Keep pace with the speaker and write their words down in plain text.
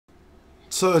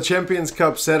So the Champions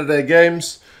Cup Saturday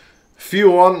games,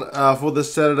 few on for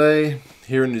this Saturday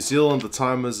here in New Zealand. The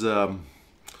time is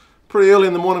pretty early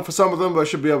in the morning for some of them, but I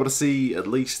should be able to see at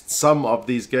least some of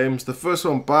these games. The first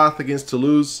one, Bath against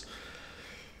Toulouse.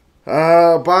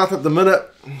 Bath at the minute,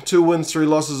 2 wins, 3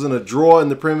 losses and a draw in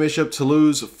the Premiership.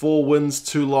 Toulouse, 4 wins,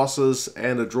 2 losses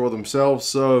and a draw themselves.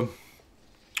 So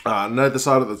neither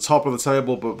side at the top of the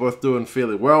table, but both doing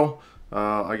fairly well.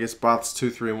 I guess Bath's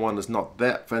 2-3-1 is not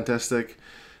that fantastic.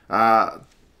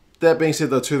 That being said,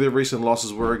 though, 2 of their recent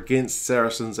losses were against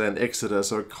Saracens and Exeter,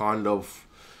 so kind of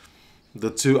the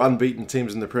 2 unbeaten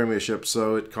teams in the Premiership,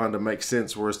 so it kind of makes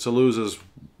sense. Whereas Toulouse's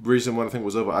recent one, I think,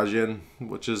 was over Agen,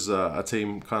 which is a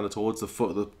team kind of towards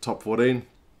the top 14.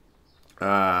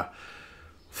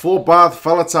 For Bath,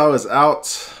 Falatau is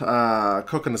out,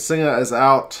 Cook and Singer is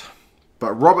out,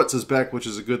 but Roberts is back, which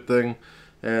is a good thing.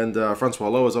 And Francois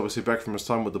Lowe is obviously back from his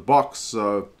time with the Box,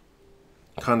 so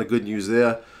kind of good news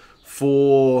there.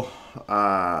 For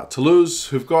Toulouse,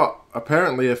 who've got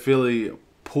apparently a fairly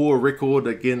poor record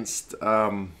against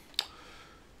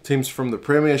teams from the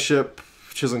Premiership.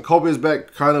 Chisholm Colby is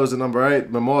back, Kano is at number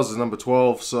 8, Mimoz is number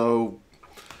 12, so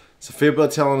it's a fair bit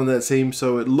of talent in that team,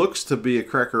 so it looks to be a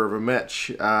cracker of a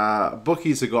match.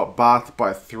 Bookies have got Bath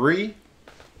by 3,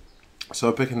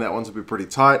 so picking that one to be pretty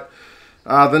tight.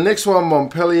 The next one,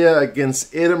 Montpellier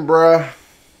against Edinburgh.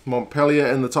 Montpellier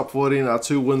in the top 14 are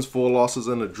 2 wins, 4 losses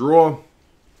and a draw.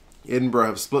 Edinburgh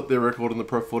have split their record in the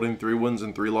Pro 14, 3 wins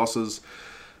and 3 losses.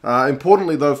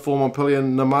 Importantly, though, for Montpellier,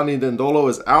 Namani Dendolo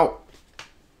is out.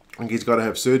 I think he's got to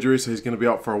have surgery, so he's going to be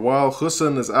out for a while.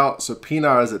 Hussein is out, so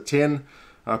Pinar is at 10.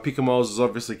 Picamolles is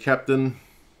obviously captain.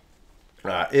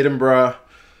 Edinburgh,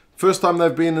 first time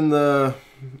they've been in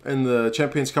the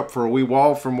Champions Cup for a wee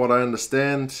while, from what I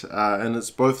understand, and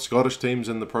it's both Scottish teams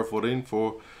in the Pro 14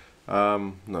 for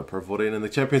Pro 14 in the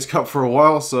Champions Cup for a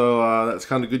while, so that's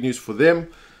kind of good news for them.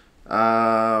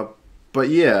 But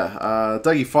yeah,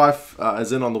 Dougie Fife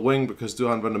is in on the wing because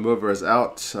Duhan van der Merwe is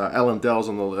out. Alan Dell's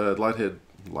on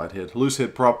the loose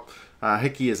head prop.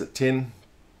 Hickey is at 10,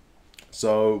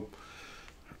 so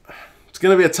it's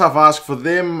going to be a tough ask for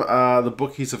them. The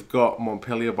bookies have got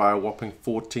Montpellier by a whopping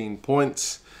 14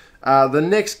 points. The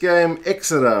next game,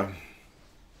 Exeter,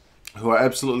 who are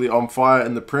absolutely on fire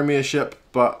in the Premiership,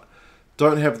 but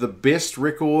don't have the best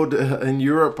record in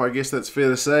Europe, I guess that's fair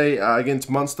to say. Against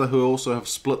Munster, who also have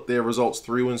split their results,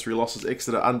 3 wins, 3 losses.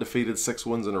 Exeter undefeated, 6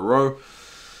 wins in a row.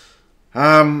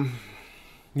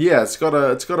 Yeah, it's got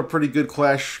a pretty good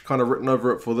clash kind of written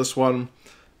over it for this one.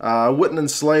 Whitten and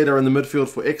Slade are in the midfield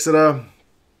for Exeter.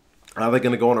 Are they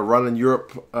going to go on a run in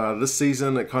Europe this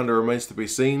season? It kind of remains to be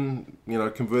seen. You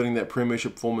know, converting that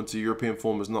Premiership form into European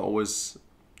form is not always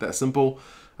that simple.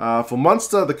 For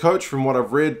Munster, the coach, from what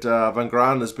I've read, Van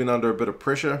Graan, has been under a bit of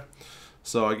pressure.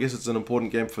 So I guess it's an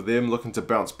important game for them, looking to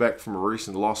bounce back from a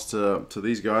recent loss to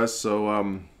these guys. So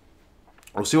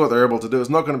we'll see what they're able to do. It's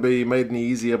not going to be made any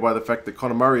easier by the fact that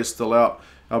Conor Murray is still out.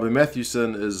 Albie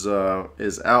Mathewson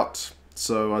is out.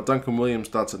 So Duncan Williams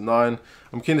starts at 9.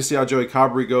 I'm keen to see how Joey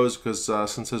Carberry goes because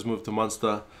since his move to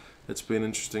Munster, it's been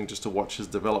interesting just to watch his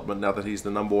development now that he's the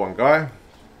 #1 guy.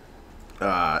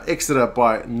 Exeter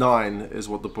by 9 is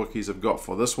what the bookies have got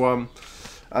for this one.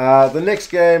 The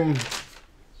next game,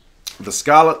 the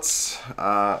Scarlets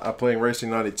are playing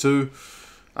Racing 92.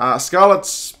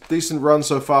 Scarlets, decent run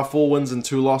so far, 4 wins and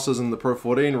 2 losses in the Pro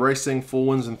 14. Racing, 4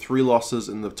 wins and 3 losses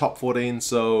in the top 14,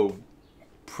 so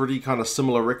pretty kind of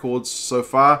similar records so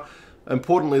far.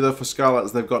 Importantly, though, for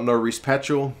Scarlets, they've got no Reece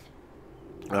Patchell,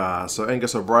 so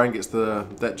Angus O'Brien gets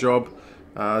that job.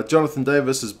 Jonathan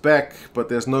Davis is back, but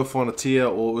there's no Fonatia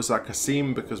or Uzak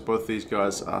Kasim because both these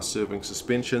guys are serving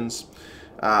suspensions.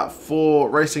 For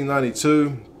Racing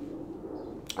 92,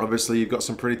 obviously you've got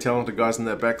some pretty talented guys in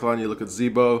that backline. You look at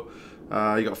Zebo,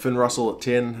 you got Finn Russell at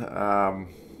 10,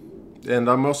 and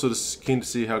I'm also just keen to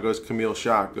see how Camille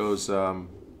Shark goes,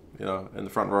 you know, in the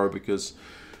front row because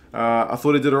I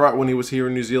thought he did alright when he was here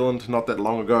in New Zealand not that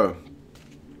long ago.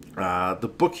 The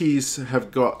bookies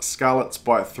have got Scarlets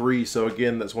by 3, so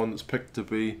again, that's one that's picked to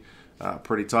be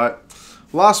pretty tight.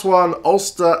 Last one,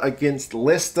 Ulster against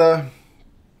Leicester.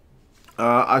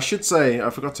 I should say, I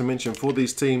forgot to mention, for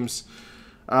these teams,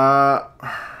 some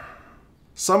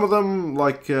of them,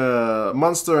 like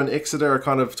Munster and Exeter, are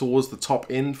kind of towards the top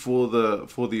end for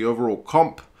the overall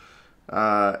comp.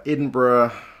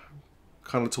 Edinburgh,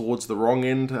 kind of towards the wrong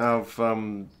end of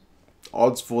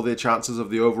odds for their chances of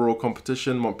the overall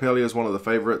competition. Montpellier is one of the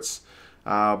favourites.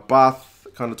 Bath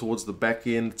kind of towards the back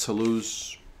end.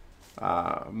 Toulouse,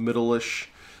 middle-ish.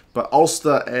 But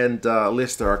Ulster and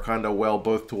Leicester are kind of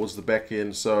both towards the back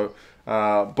end. So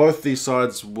Both these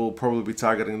sides will probably be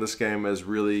targeting this game as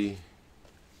really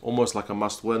almost like a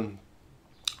must-win.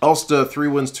 Ulster, 3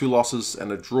 wins, 2 losses,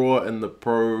 and a draw in the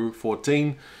Pro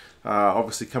 14.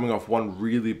 Obviously coming off one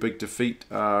really big defeat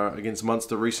against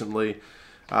Munster recently.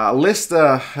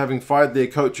 Leicester, having fired their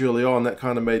coach early on, that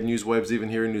kind of made news waves even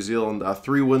here in New Zealand.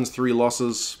 3 wins, 3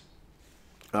 losses.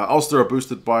 Ulster are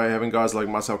boosted by having guys like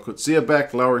Marcel Coetzee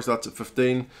back. Lowry starts at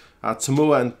 15.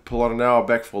 Tamua and Polonau are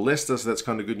back for Leicester, so that's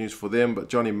kind of good news for them. But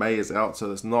Johnny May is out, so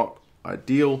that's not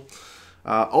ideal.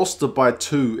 Ulster by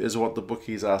 2 is what the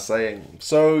bookies are saying.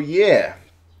 So yeah,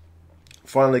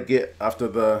 finally get after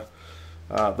the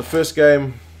first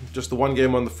game, just the one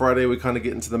game on the Friday, we kind of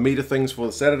get into the meat of things for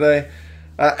the Saturday.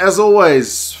 As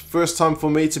always, first time for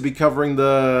me to be covering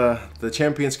the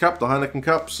Champions Cup, the Heineken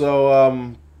Cup.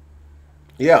 So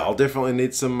yeah, I'll definitely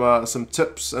need some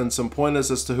tips and some pointers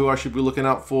as to who I should be looking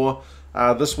out for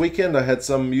this weekend. I had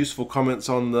some useful comments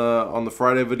on the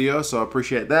Friday video, so I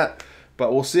appreciate that.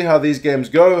 But we'll see how these games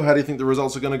go. How do you think the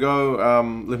results are going to go?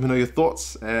 Let me know your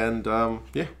thoughts. And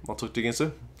yeah, I'll talk to you again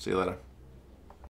soon. See you later.